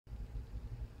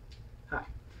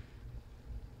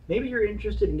Maybe you're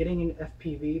interested in getting an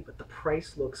FPV, but the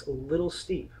price looks a little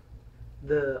steep.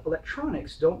 The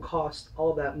electronics don't cost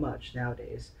all that much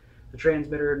nowadays. The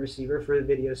transmitter and receiver for the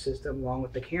video system, along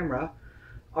with the camera,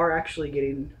 are actually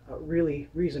getting really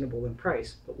reasonable in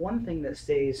price. But one thing that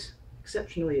stays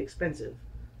exceptionally expensive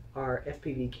are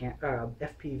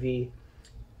FPV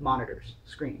monitors,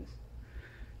 screens.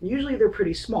 Usually they're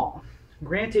pretty small.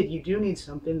 Granted, you do need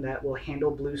something that will handle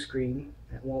blue screen,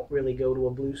 that won't really go to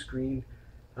a blue screen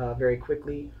very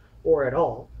quickly or at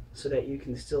all, so that you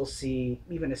can still see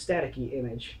even a staticky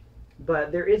image.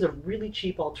 But there is a really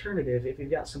cheap alternative if you've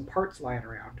got some parts lying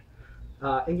around,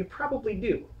 and you probably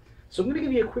do. So I'm going to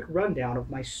give you a quick rundown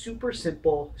of my super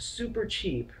simple, super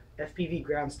cheap FPV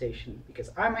ground station,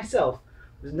 because I myself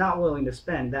was not willing to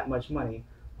spend that much money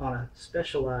on a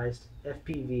specialized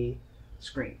FPV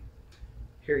screen.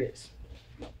 Here it is.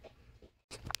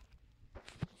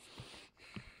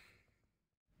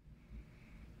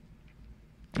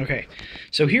 Okay,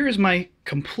 so here is my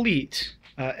complete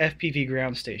FPV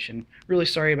ground station. Really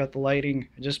sorry about the lighting.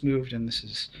 I just moved and this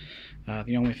is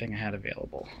the only thing I had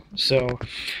available. So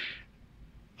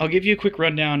I'll give you a quick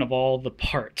rundown of all the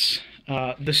parts.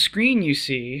 The screen you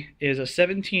see is a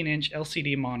 17-inch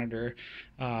LCD monitor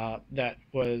that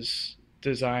was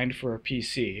designed for a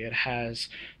PC. It has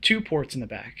two ports in the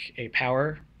back, a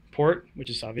power port, which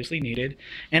is obviously needed,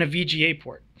 and a VGA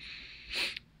port.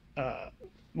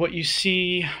 What you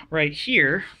see right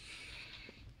here,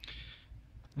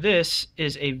 this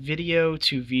is a video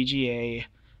to VGA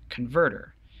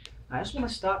converter. I just want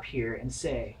to stop here and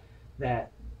say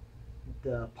that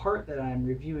the part that I'm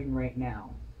reviewing right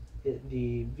now,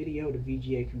 the video to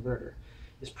VGA converter,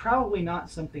 is probably not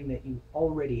something that you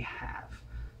already have.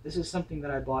 This is something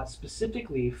that I bought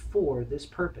specifically for this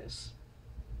purpose,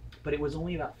 but it was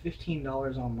only about $15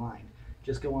 online.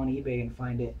 Just go on eBay and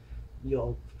find it.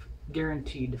 You'll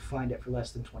guaranteed to find it for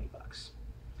less than 20 bucks.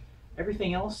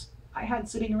 Everything else I had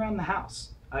sitting around the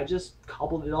house. I just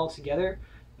cobbled it all together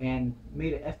and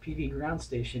made an FPV ground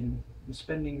station,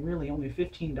 spending really only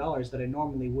 $15 that I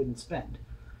normally wouldn't spend.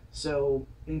 So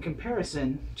in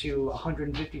comparison to a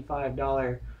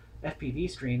 $155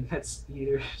 FPV screen that's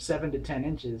either 7 to 10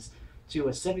 inches to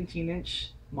a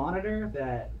 17-inch monitor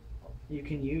that you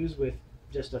can use with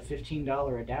just a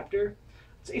 $15 adapter,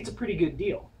 it's a pretty good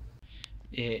deal.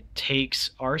 It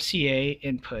takes RCA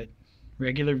input,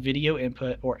 regular video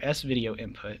input, or S-video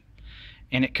input,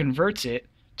 and it converts it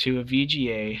to a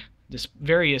VGA,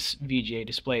 various VGA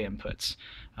display inputs,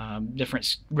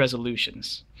 different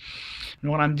resolutions.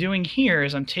 And what I'm doing here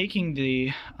is I'm taking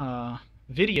the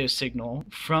video signal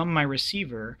from my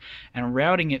receiver and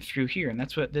routing it through here, and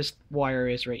that's what this wire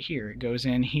is right here. It goes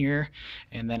in here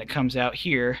and then it comes out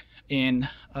here in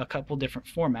a couple different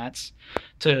formats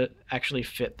to actually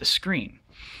fit the screen.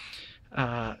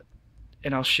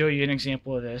 And I'll show you an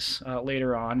example of this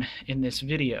later on in this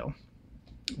video.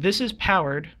 This is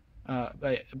powered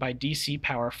by DC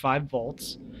power, 5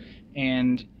 volts,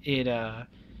 and it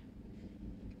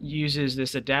uses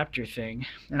this adapter thing.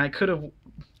 And I could have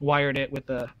wired it with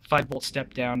a 5-volt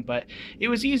step down, but it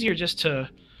was easier just to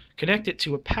connect it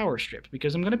to a power strip,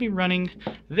 because I'm going to be running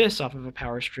this off of a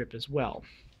power strip as well.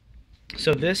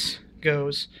 So this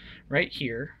goes right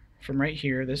here, from right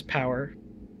here, this power.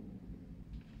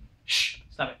 Shh,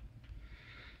 stop it.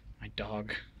 My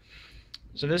dog.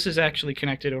 So this is actually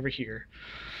connected over here.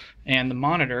 And the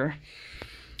monitor,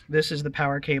 this is the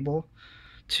power cable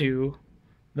to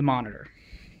the monitor.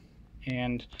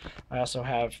 And I also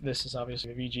have, this is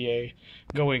obviously the VGA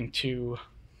going to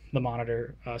the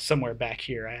monitor somewhere back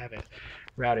here. I have it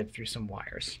routed through some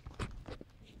wires.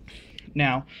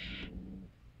 Now,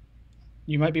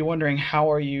 you might be wondering,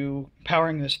 how are you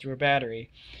powering this through a battery?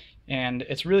 And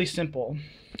it's really simple.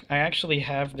 I actually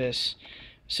have this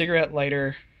cigarette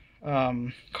lighter,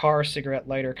 car cigarette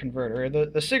lighter converter.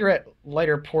 The cigarette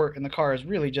lighter port in the car is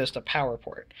really just a power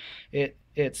port.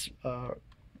 It's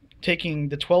taking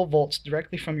the 12 volts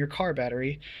directly from your car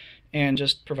battery and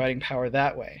just providing power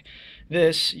that way.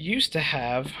 This used to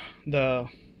have the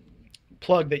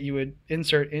plug that you would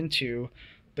insert into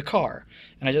the car,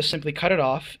 and I just simply cut it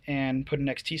off and put an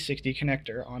XT60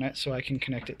 connector on it so I can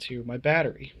connect it to my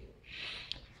battery.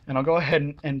 And I'll go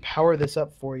ahead and power this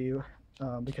up for you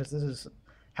because this is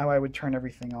how I would turn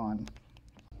everything on.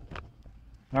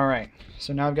 Alright,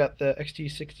 so now I've got the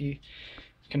XT60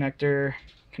 connector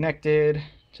connected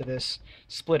to this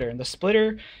splitter, and the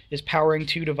splitter is powering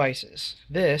 2 devices.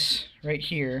 This right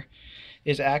here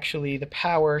is actually the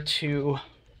power to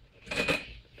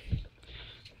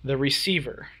the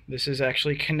receiver. This is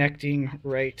actually connecting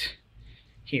right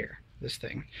here, this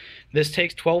thing. This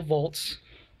takes 12 volts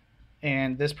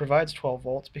and this provides 12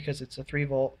 volts because it's a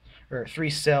 3-volt or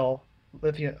 3-cell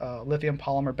lithium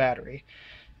polymer battery,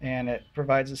 and it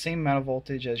provides the same amount of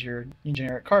voltage as your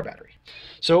generic car battery.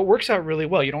 So it works out really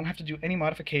well. You don't have to do any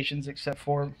modifications except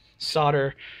for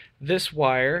solder this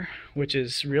wire, which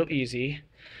is real easy.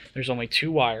 There's only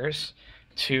 2 wires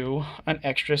to an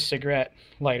extra cigarette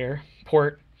lighter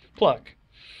port plug.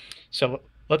 So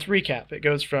let's recap. It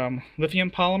goes from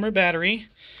lithium polymer battery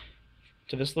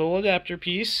to this little adapter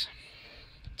piece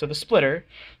to the splitter.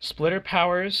 Splitter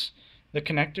powers the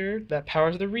connector that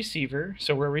powers the receiver,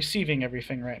 so we're receiving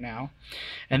everything right now.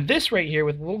 And this right here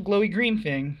with the little glowy green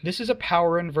thing, this is a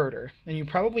power inverter. And you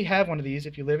probably have one of these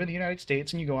if you live in the United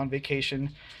States and you go on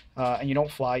vacation and you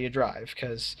don't fly, you drive,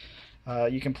 because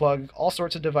you can plug all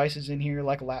sorts of devices in here,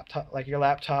 like a laptop, like your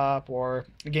laptop or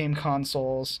game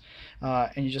consoles,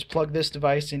 and you just plug this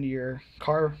device into your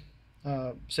car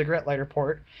cigarette lighter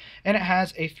port, and it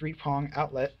has a 3-prong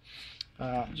outlet,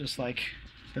 just like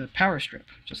the power strip,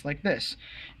 just like this.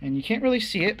 And you can't really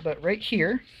see it, but right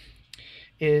here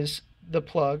is the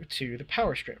plug to the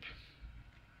power strip.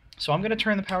 So I'm going to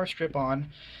turn the power strip on.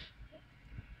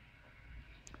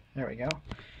 There we go.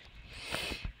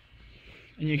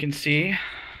 And you can see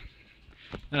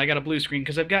that I got a blue screen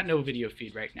because I've got no video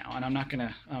feed right now, and I'm not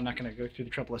gonna go through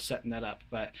the trouble of setting that up,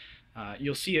 but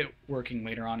you'll see it working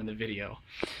later on in the video.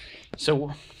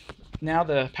 So now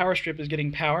the power strip is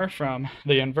getting power from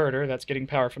the inverter that's getting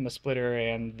power from the splitter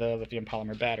and the lithium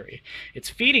polymer battery.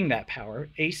 It's feeding that power,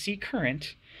 AC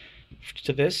current,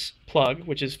 to this plug,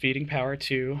 which is feeding power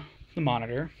to the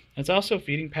monitor. It's also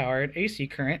feeding power and AC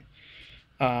current,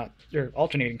 or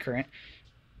alternating current,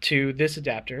 to this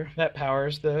adapter that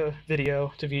powers the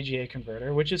video to VGA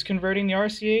converter, which is converting the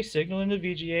RCA signal into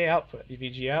VGA output. The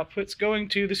VGA output's going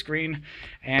to the screen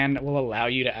and will allow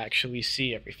you to actually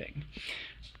see everything.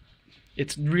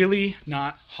 It's really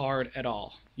not hard at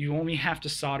all. You only have to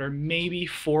solder maybe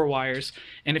 4 wires,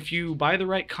 and if you buy the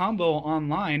right combo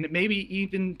online, maybe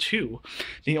even 2.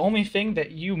 The only thing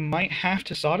that you might have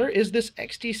to solder is this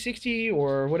XT60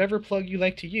 or whatever plug you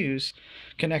like to use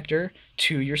connector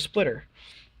to your splitter.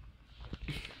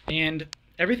 And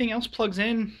everything else plugs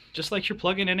in just like you're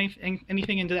plugging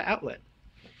anything into the outlet.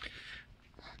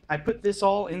 I put this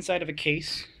all inside of a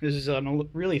case. This is a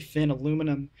really thin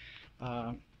aluminum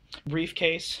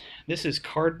briefcase. This is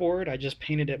cardboard. I just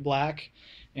painted it black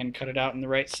and cut it out in the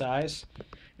right size,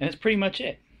 and that's pretty much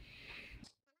it.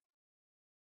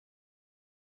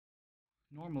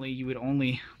 Normally you would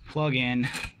only plug in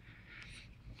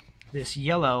this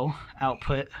yellow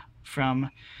output from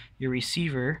your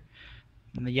receiver,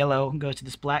 and the yellow goes to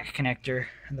this black connector,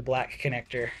 and the black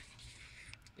connector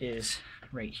is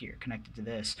right here connected to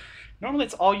this. Normally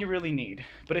it's all you really need,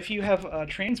 but if you have a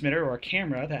transmitter or a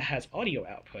camera that has audio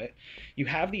output, you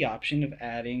have the option of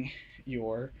adding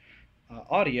your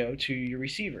audio to your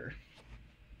receiver,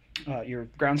 your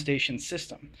ground station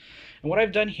system. And what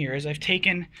I've done here is I've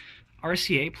taken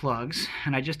RCA plugs,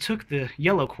 and I just took the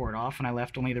yellow cord off and I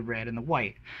left only the red and the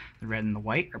white. The red and the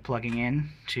white are plugging in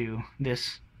to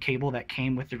this cable that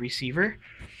came with the receiver,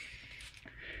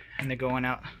 and they're going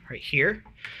out right here.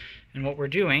 And what we're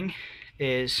doing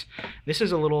is, this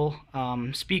is a little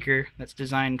speaker that's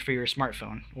designed for your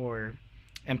smartphone or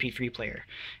MP3 player.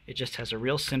 It just has a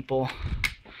real simple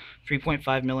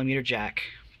 3.5mm jack,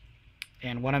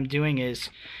 and what I'm doing is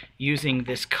using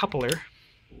this coupler.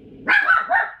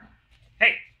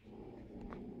 Hey!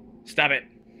 Stop it.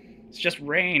 It's just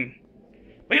rain.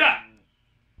 Wait up!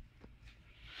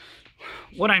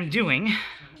 What I'm doing,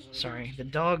 sorry, the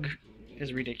dog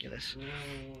is ridiculous.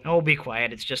 Oh, be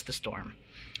quiet, it's just the storm.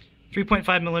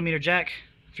 3.5mm jack,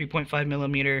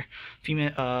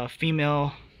 3.5mm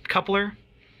female coupler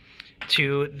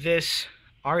to this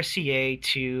RCA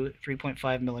to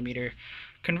 3.5mm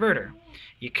converter.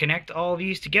 You connect all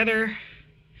these together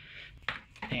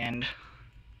and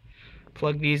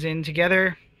plug these in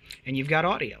together, and you've got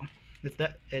audio.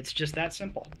 It's just that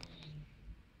simple.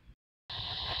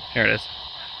 Here it is.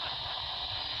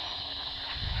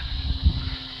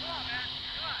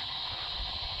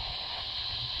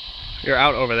 You're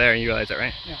out over there, and you realize that,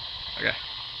 right? Yeah. Okay.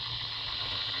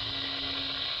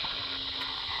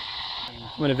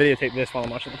 I'm gonna videotape this while I'm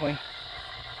watching the plane,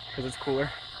 because it's cooler.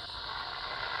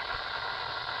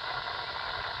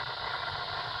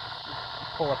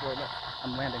 Pull up a little bit.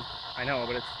 I'm landing. I know,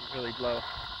 but it's really low.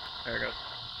 There it goes.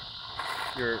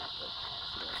 You're...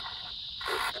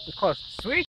 It's close. Sweet.